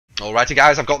Alrighty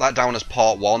guys, I've got that down as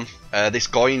part 1. This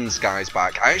Goins guy's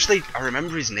back. I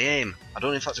remember his name. I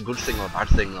don't know if that's a good thing or a bad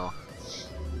thing though.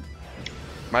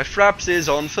 My fraps is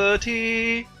on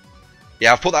 30.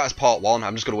 Yeah, I've put that as part 1.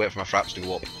 I'm just going to wait for my fraps to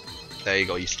go up. There you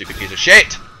go, you stupid piece of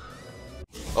shit!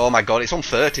 Oh my god, it's on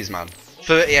 30s, man.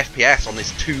 30 FPS on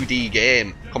this 2D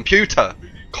game. Computer!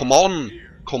 Come on!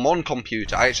 Come on,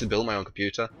 computer. I actually built my own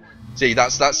computer. See,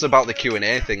 that's about the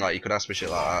Q&A thing, like, you could ask me shit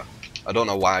like that. I don't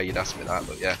know why you'd ask me that,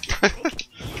 but yeah.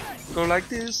 Go like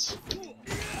this.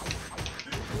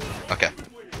 Okay.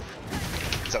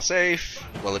 Is that safe?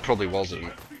 Well, it probably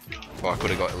wasn't. But I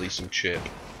could have got at least some chip.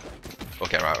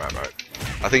 Okay, right.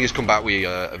 I think he's come back with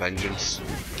a vengeance.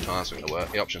 Oh, that's not gonna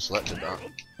work. He option selected that.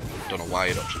 Don't know why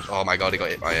he option. Oh my god, he got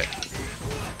hit by it.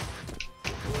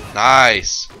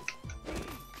 Nice.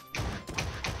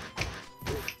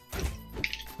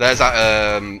 There's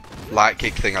that light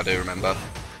kick thing I do remember.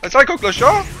 A Psycho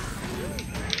Crusher!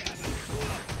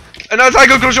 And a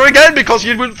Psycho Crusher again because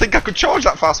you wouldn't think I could charge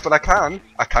that fast, but I can.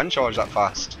 I can charge that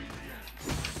fast.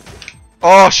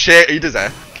 Oh shit, he does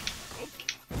it.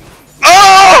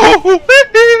 Oh!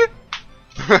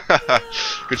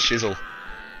 Good shizzle.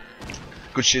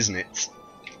 Good shiznit.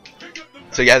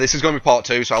 So yeah, this is going to be part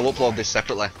 2, so I'll upload this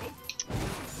separately.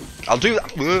 I'll do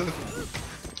that.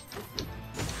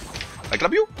 I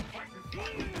grab you.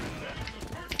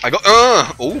 I got.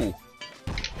 Ooh.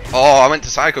 Oh, I went to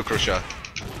Psycho Crusher.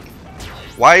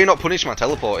 Why are you not punishing my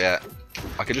teleport yet?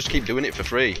 I can just keep doing it for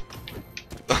free.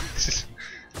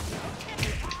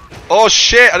 Oh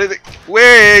shit! I didn't think.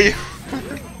 Way.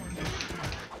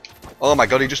 Oh my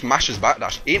god, he just mashes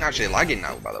backdash. He ain't actually lagging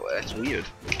now, by the way. It's weird.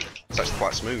 It's actually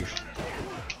quite smooth.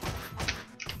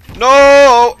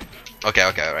 No. Okay,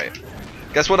 right.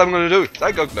 Guess what I'm gonna do?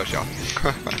 Psycho Crusher.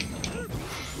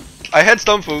 I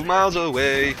headstomped 4 miles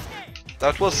away.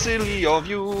 That was silly of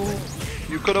you.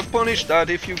 You could have punished that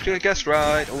if you guessed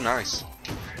right. Oh, nice.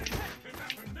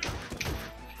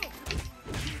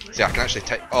 See, I can actually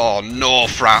take. Oh no,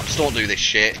 fraps! Don't do this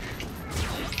shit.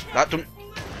 That don't.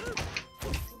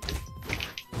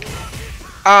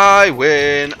 I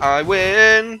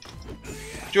win.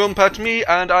 Jump at me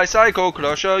and I Psycho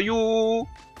Crusher you.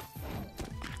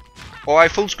 Or I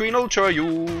full screen ultra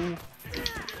you.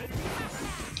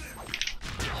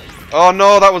 Oh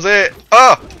no, that was it!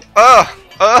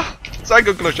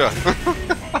 Psycho Crusher!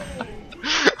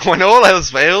 When all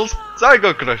else fails,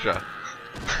 Psycho Crusher!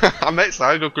 I make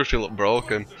Psycho Crusher look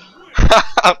broken.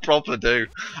 I probably do.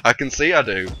 I can see I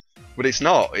do. But it's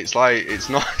not. It's like, it's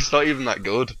not even that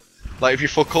good. Like, if you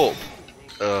fuck up.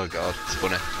 Oh god, it's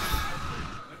funny.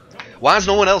 Why is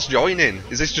no one else joining?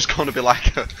 Is this just going to be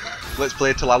like a let's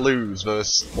play till I lose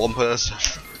versus one person?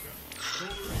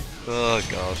 Oh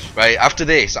god! Right, after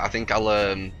this, I think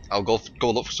I'll go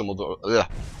look for some other.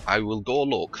 I will go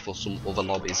look for some other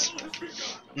lobbies.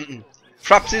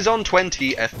 Fraps is on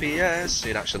 20 FPS.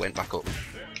 It actually went back up.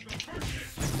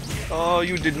 Oh,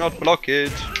 you did not block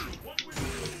it.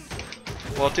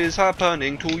 What is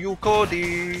happening to you,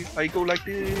 Cody? I go like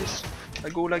this. I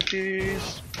go like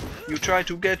this. You try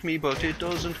to get me, but it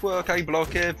doesn't work. I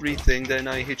block everything, then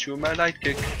I hit you with my light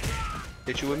kick.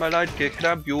 Hit you with my light kick.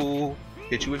 Grab you.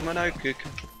 Hit you with my knife kick.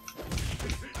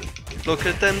 Look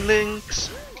at them links.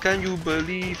 Can you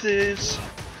believe this?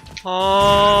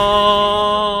 Oh,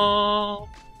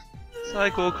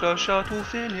 Psycho Crusher to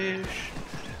finish.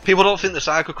 People don't think the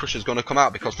Psycho Crusher is going to come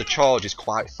out because the charge is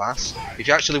quite fast. If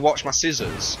you actually watch my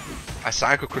scissors, I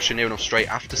Psycho Crusher near enough straight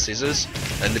after scissors,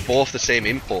 and they're both the same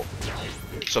input.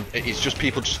 So it's just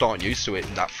people just aren't used to it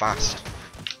that fast.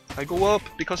 I go up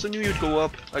because I knew you'd go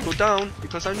up. I go down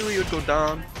because I knew you'd go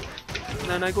down. And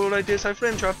then I go like this, I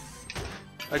frame trap.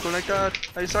 I go like that,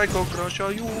 I Psycho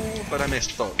Crusher you. But I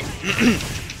missed, fuck.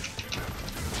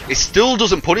 It still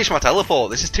doesn't punish my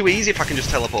teleport. This is too easy if I can just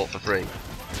teleport for free.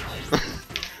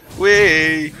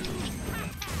 Whee!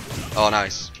 Oh,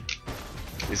 nice.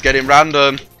 He's getting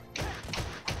random.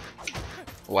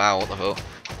 Wow, what the fuck?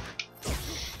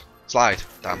 Slide,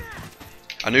 damn.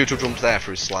 I knew to jump there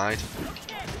for his slide.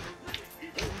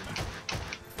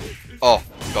 Oh,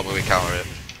 got me, we counter it.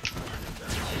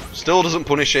 Still doesn't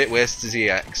punish it, wastes his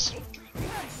EX.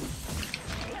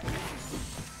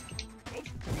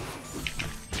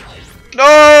 No!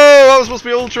 That was supposed to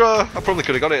be Ultra! I probably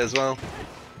could have got it as well.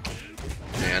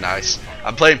 Yeah, nice.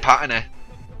 I'm playing Patterny.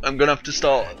 I'm gonna have to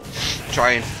start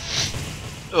trying.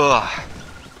 Ugh.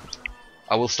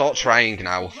 I will start trying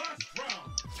now.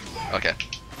 Okay.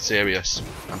 Serious.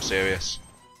 I'm serious.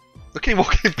 Look at him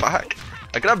walking back.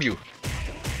 I grab you.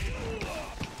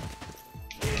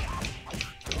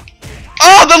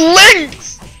 Oh, the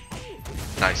links!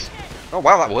 Nice. Oh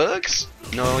wow, that works.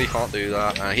 No, you can't do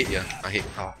that. I hit you. I hit.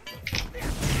 Oh.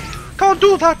 Can't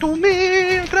do that to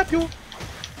me. I'll grab you.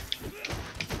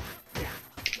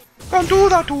 Can't do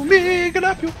that to me.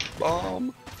 Grab you.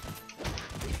 Bomb.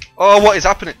 Oh, what is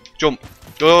happening? Jump.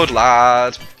 Good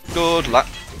lad. Good lad.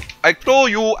 I throw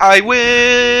you, I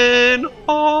win.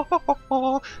 Oh, oh, oh,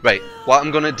 oh. Right. What I'm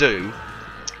gonna do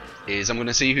is I'm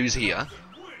gonna see who's here,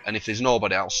 and if there's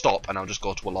nobody, I'll stop and I'll just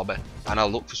go to a lobby and I'll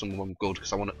look for someone good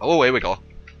because I want to. Oh, here we go.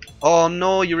 Oh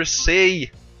no, you're a C.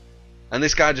 And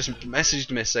this guy just messaged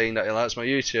me saying that he likes my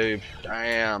YouTube.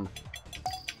 Damn.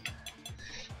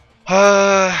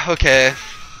 Okay.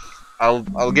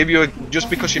 I'll give you a just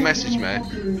because you messaged me.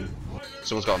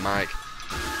 Someone's got a mic.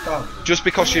 Just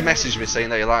because you messaged me saying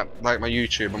that you like my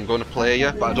YouTube, I'm going to play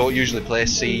you, but I don't usually play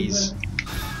C's.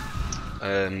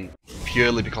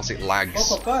 Purely because it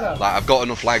lags. Like I've got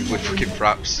enough lag with freaking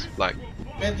fraps, like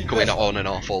coming on and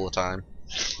off all the time.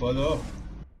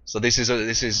 So this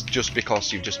is just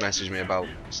because you've just messaged me about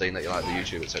saying that you like the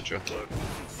YouTube, etc.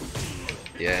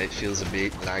 Yeah, it feels a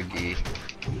bit laggy.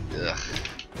 Ugh.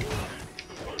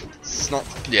 It's not.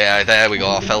 Yeah, there we go.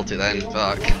 I felt it then.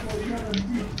 Fuck.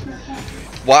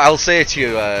 What I'll say to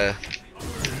you,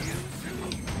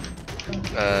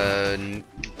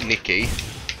 Nikki,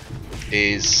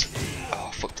 is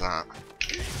oh fuck that.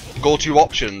 Go to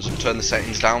options and turn the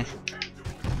settings down.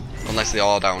 Unless they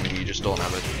are down and you just don't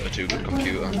have a too good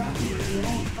computer.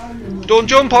 Don't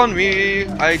jump on me!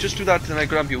 I just do that and I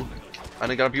grab you.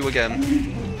 And I grab you again.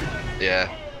 Yeah.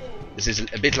 This is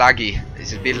a bit laggy.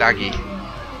 This is a bit laggy.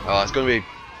 Oh, it's gonna be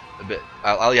a bit.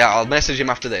 I'll message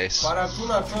him after this.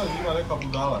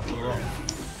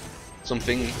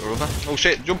 Something or other. Oh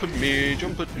shit! Jump at me!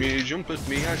 Jump at me! Jump at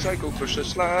me! I psycho crush the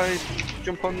slide.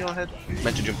 Jump on your head.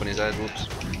 Meant to jump on his head. Whoops.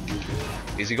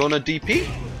 Is he gonna DP?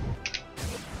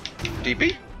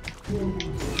 DP?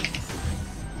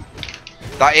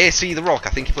 That AC the Rock. I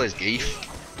think he plays Geef.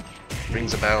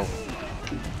 Rings a bell.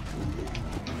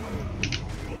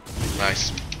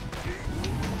 Nice.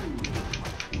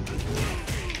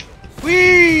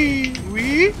 Wee!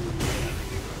 Wee!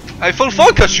 I full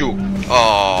focus you!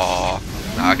 Oh,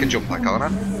 nah, I can jump that, can't I?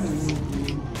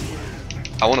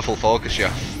 I want to full focus you.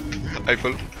 I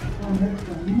full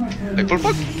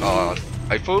focus. Oh,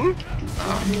 I full.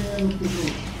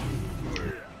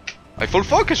 I full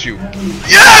focus you.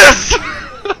 Yes!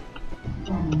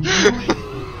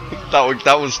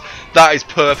 that is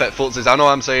perfect footsies. I know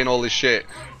I'm saying all this shit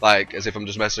like as if I'm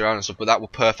just messing around and stuff, but that was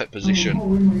perfect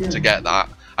position to get that.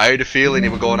 I had a feeling he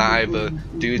was going to either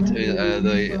do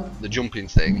the jumping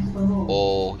thing,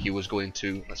 or he was going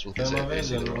to. Let's look at it.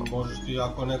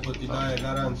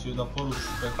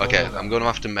 Okay, I'm going to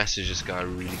have to message this guy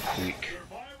really quick.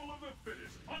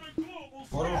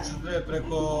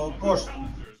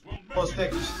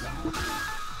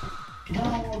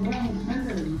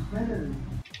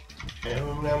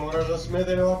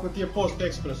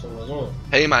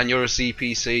 Hey man, you're a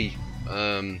CPC.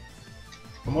 Try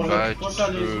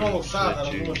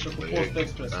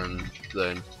and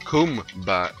then come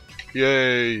back.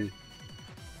 Yay!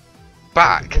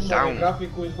 Back down. I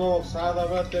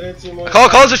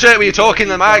can't concentrate when you're talking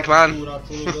to the mic, man.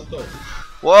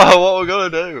 Whoa, what are we gonna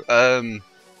do?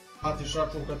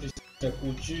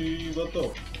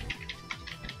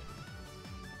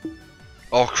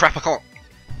 Oh crap! I can't.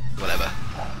 Whatever.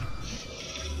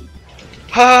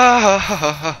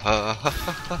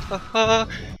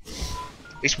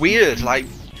 It's weird, like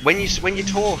when you're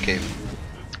talking,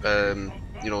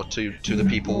 you know, to the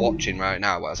people watching right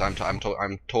now. As I'm talking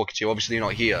to you. Obviously, you're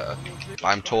not here, but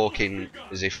I'm talking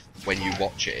as if when you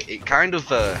watch it, it kind of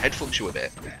head fucks you a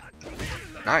bit.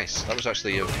 Nice. That was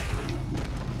actually a.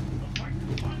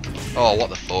 Oh, what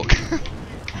the fuck!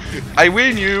 I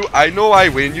win you. I know I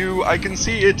win you. I can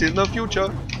see it in the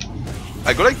future.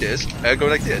 I go like this. I go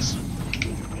like this.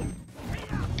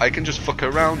 I can just fuck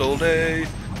around all day.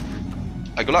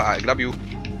 I go like I grab you.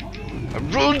 I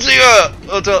run to you.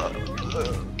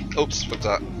 Oops, fuck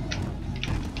that.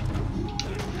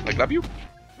 I grab you.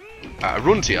 I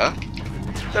run to you.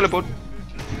 Teleport.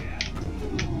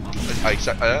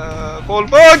 Full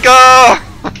bunker.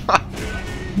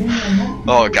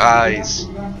 Oh, guys.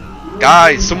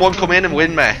 Guys, someone come in and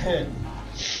win me. I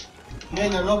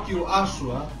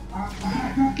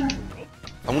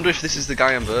wonder if this is the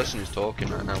guy M.Bison who's talking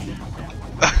right now.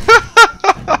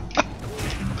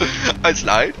 I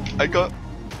slide. I got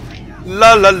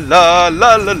la la la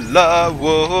la la la.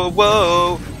 Whoa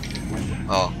whoa.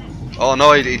 Oh, oh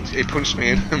no! He punched me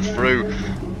in and through,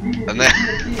 and then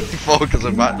focus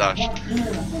and backdash.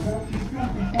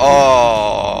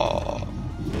 Oh,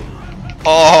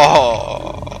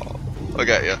 oh. I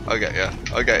get you. I get you.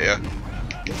 I get you.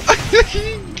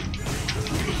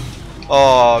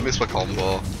 Oh, I missed my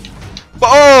combo.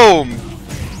 Boom!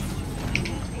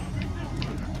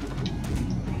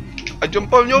 I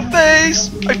jump on your face!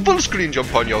 I full screen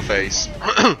jump on your face!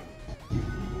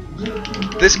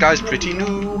 This guy's pretty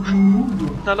new.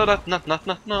 No, no, no, no, no,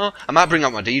 no, no. I might bring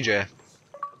out my DJ.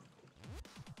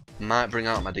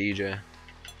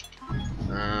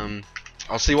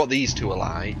 I'll see what these two are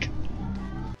like.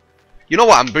 You know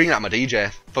what? I'm bringing out my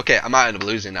DJ. Fuck it, I might end up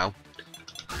losing now.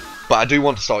 But I do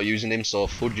want to start using him, so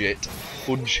fudge it.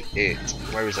 Fudge it.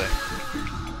 Where is it?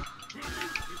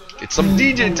 It's some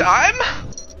DJ time!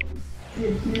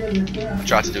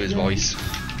 Try to do his voice.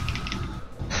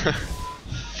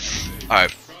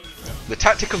 Alright. The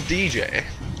tactic of DJ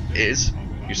is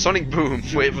you sonic boom,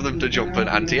 wait for them to jump and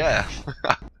anti-air.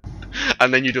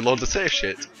 And then you do loads of safe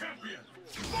shit.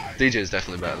 DJ is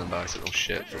definitely better than Bison. Oh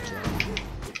shit, for example.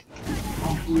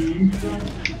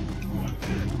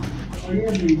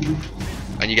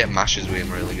 And you get mashes with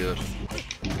him really good.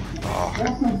 Oh.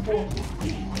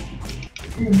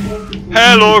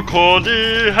 Hello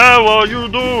Cody, how are you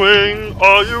doing?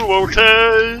 Are you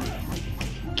okay?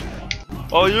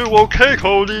 Are you okay,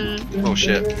 Cody? Oh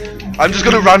shit. I'm just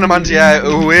gonna random anti-air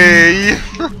away.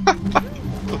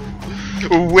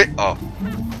 Away. Oh.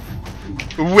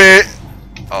 Away.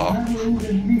 Oh.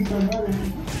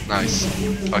 Nice.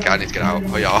 Okay, I need to get out.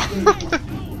 Oh yeah.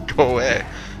 Go away.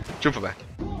 Jump for me.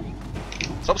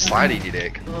 Stop sliding, you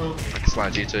dick. I can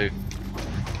slide you too.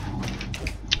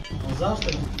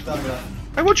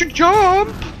 I want you to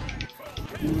jump!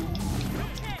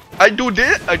 I do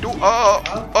this, I do, oh!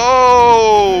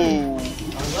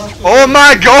 Oh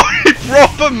my god, he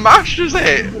proper mashes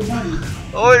it!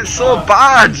 Oh, it's so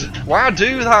bad! Why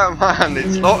do that, man?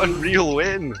 It's not a real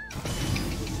win.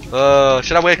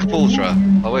 Should I wake up Ultra?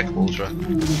 I'll wake up Ultra.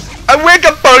 I wake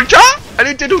up Ultra! And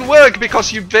it didn't work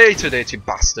because you baited it, you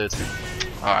bastard.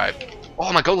 Alright.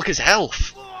 Oh my god, look at his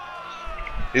health!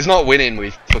 He's not winning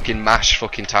with fucking mash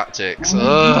fucking tactics.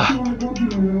 Ugh.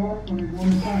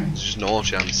 There's just no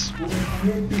chance.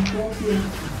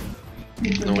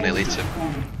 No one hit him.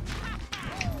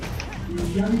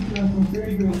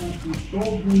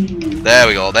 There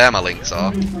we go, there my links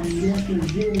are.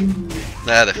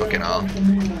 There they fucking are.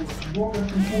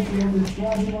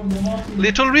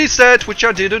 Little reset, which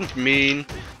I didn't mean,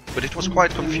 but it was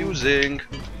quite confusing.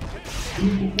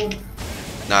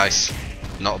 Nice.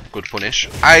 Not a good punish.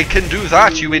 I can do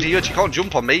that, you idiot. You can't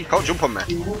jump on me. You can't jump on me.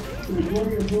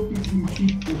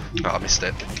 Oh, I missed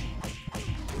it.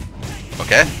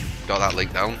 Okay. Got that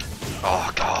link down.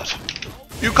 Oh, God.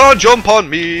 You can't jump on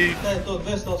me.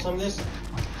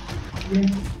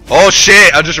 Oh,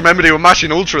 shit. I just remembered he was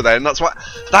mashing Ultra then. That's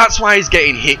why he's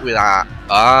getting hit with that.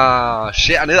 Ah,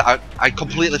 shit. I knew that. I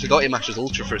completely forgot he mashes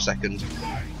Ultra for a second.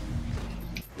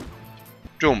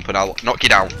 Jump and I'll knock you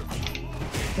down.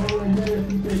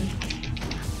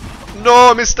 No,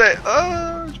 I missed it!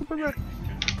 Ah, jump at me!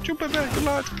 Jump at me, good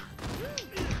lad!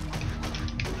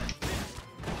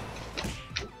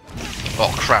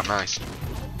 Oh crap, nice.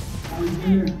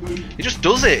 He just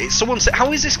does it! It's someone say,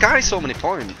 how is this guy so many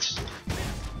points?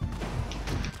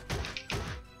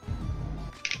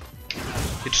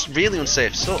 It's just really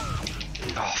unsafe, so...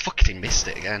 Oh, fucking missed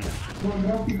it again.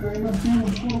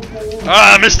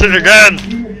 Ah, I missed it again!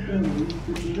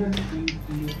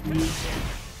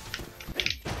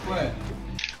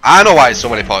 I know why it's so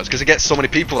many points, because it gets so many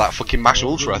people that fucking mash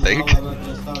Ultra, I think.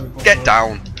 Get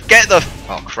down. Get the...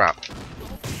 Oh, crap.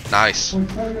 Nice.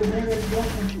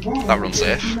 That runs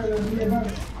safe.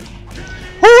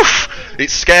 Woof!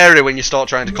 It's scary when you start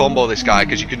trying to combo this guy,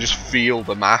 because you can just feel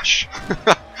the mash.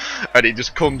 And it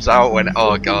just comes out when...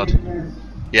 Oh, God.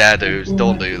 Yeah, dudes,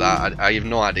 don't do that. I have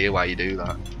no idea why you do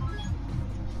that.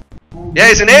 Yeah,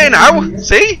 he's in here now!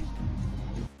 See?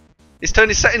 He's turned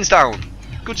his settings down.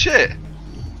 Good shit.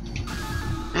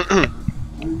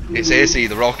 It's AC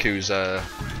the Rock who's on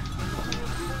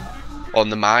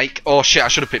the mic. Oh shit, I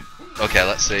should have picked... Okay,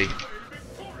 let's see.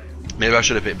 Maybe I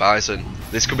should have picked Bison.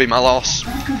 This could be my loss.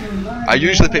 I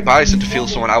usually pick Bison to feel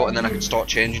someone out and then I can start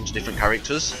changing to different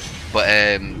characters. But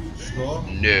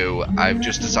no, I've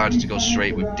just decided to go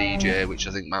straight with DJ, which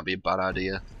I think might be a bad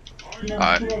idea.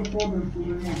 Alright.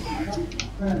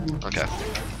 Okay.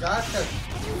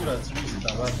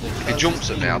 If he jumps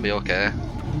at me, I'll be okay.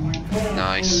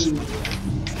 Nice.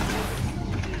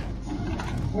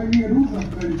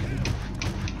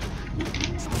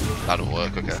 That don't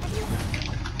work, okay.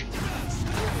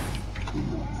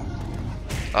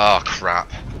 Oh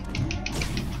crap.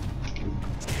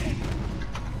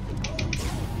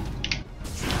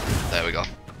 There we go.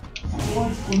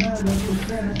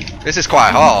 This is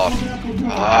quite hard.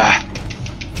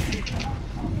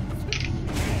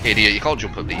 Idiot, you can't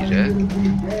jump up these, yeah?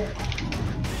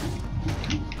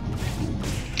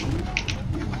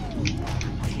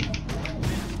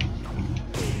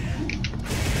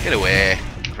 Get away,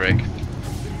 prick.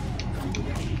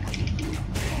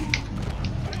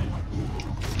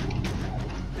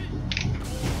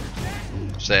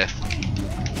 Safe.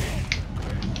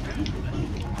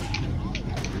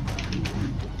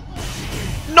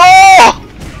 No!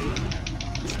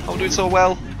 I'm doing so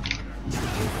well.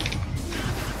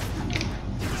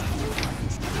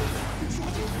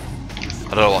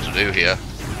 I don't know what to do here.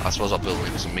 I suppose I'll build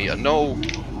in some meter. No!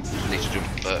 Just need to jump.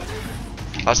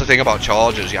 That's the thing about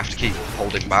chargers, you have to keep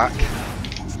holding back.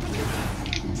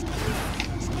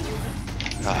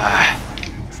 Ah.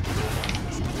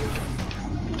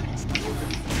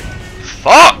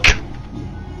 Fuck!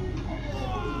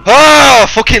 Ah,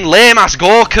 fucking lame ass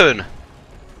Gorkin!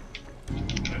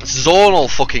 Zonal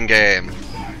fucking game.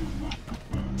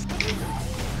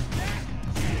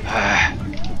 Ah.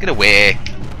 Get away.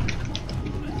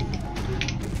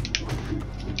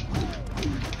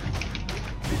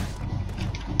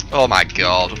 Oh my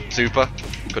god. Super.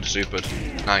 Could have supered.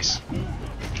 Nice.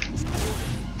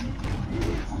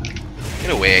 Get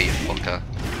away, you fucker.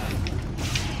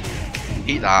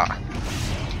 Eat that.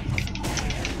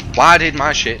 Why did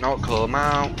my shit not come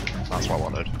out? That's what I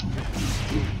wanted.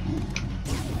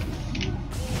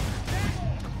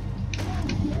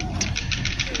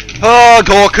 Oh,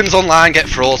 Gorkins online get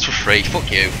froze for free.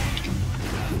 Fuck you.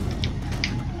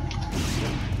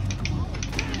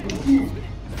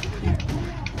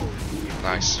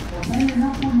 Nice.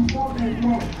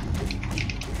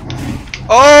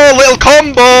 Oh, little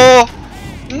combo!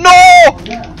 No!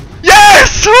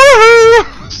 Yes! Woohoo!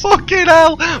 Fucking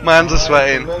hell! My hands are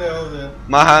sweating.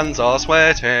 My hands are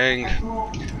sweating.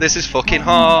 This is fucking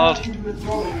hard.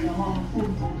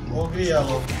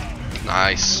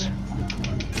 Nice.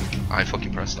 I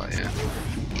fucking pressed that, yeah.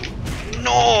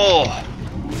 No!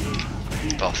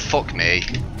 Oh, fuck me.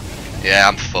 Yeah,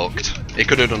 I'm fucked. It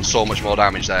could have done so much more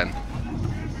damage then.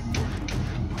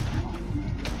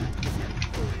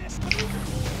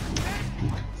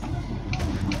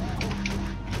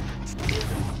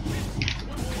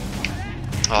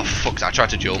 Oh fuck, I tried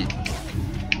to jump.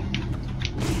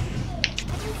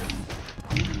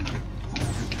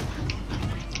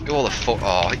 Go the fuck.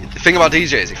 Oh, the thing about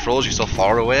DJ is it throws you so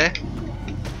far away.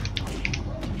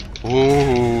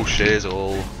 Ooh,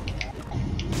 shizzle.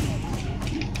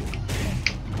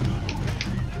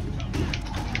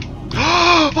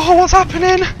 Oh, what's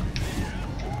happening?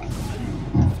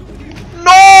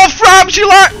 No, Frabs, you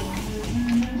like.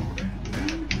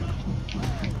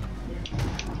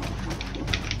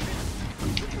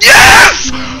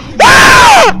 Yes!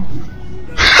 Ah!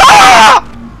 Ah!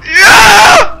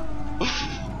 Yeah!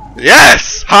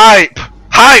 Yes! Hype!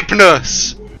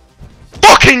 Hypeness!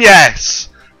 Fucking yes!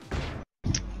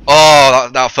 Oh,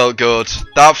 that felt good.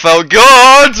 That felt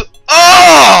good!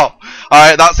 Oh!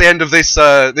 Alright, that's the end of this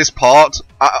this part.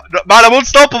 Man, I'm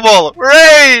unstoppable!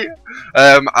 Hooray!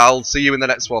 I'll see you in the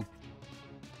next one.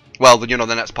 Well, you know,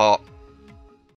 the next part.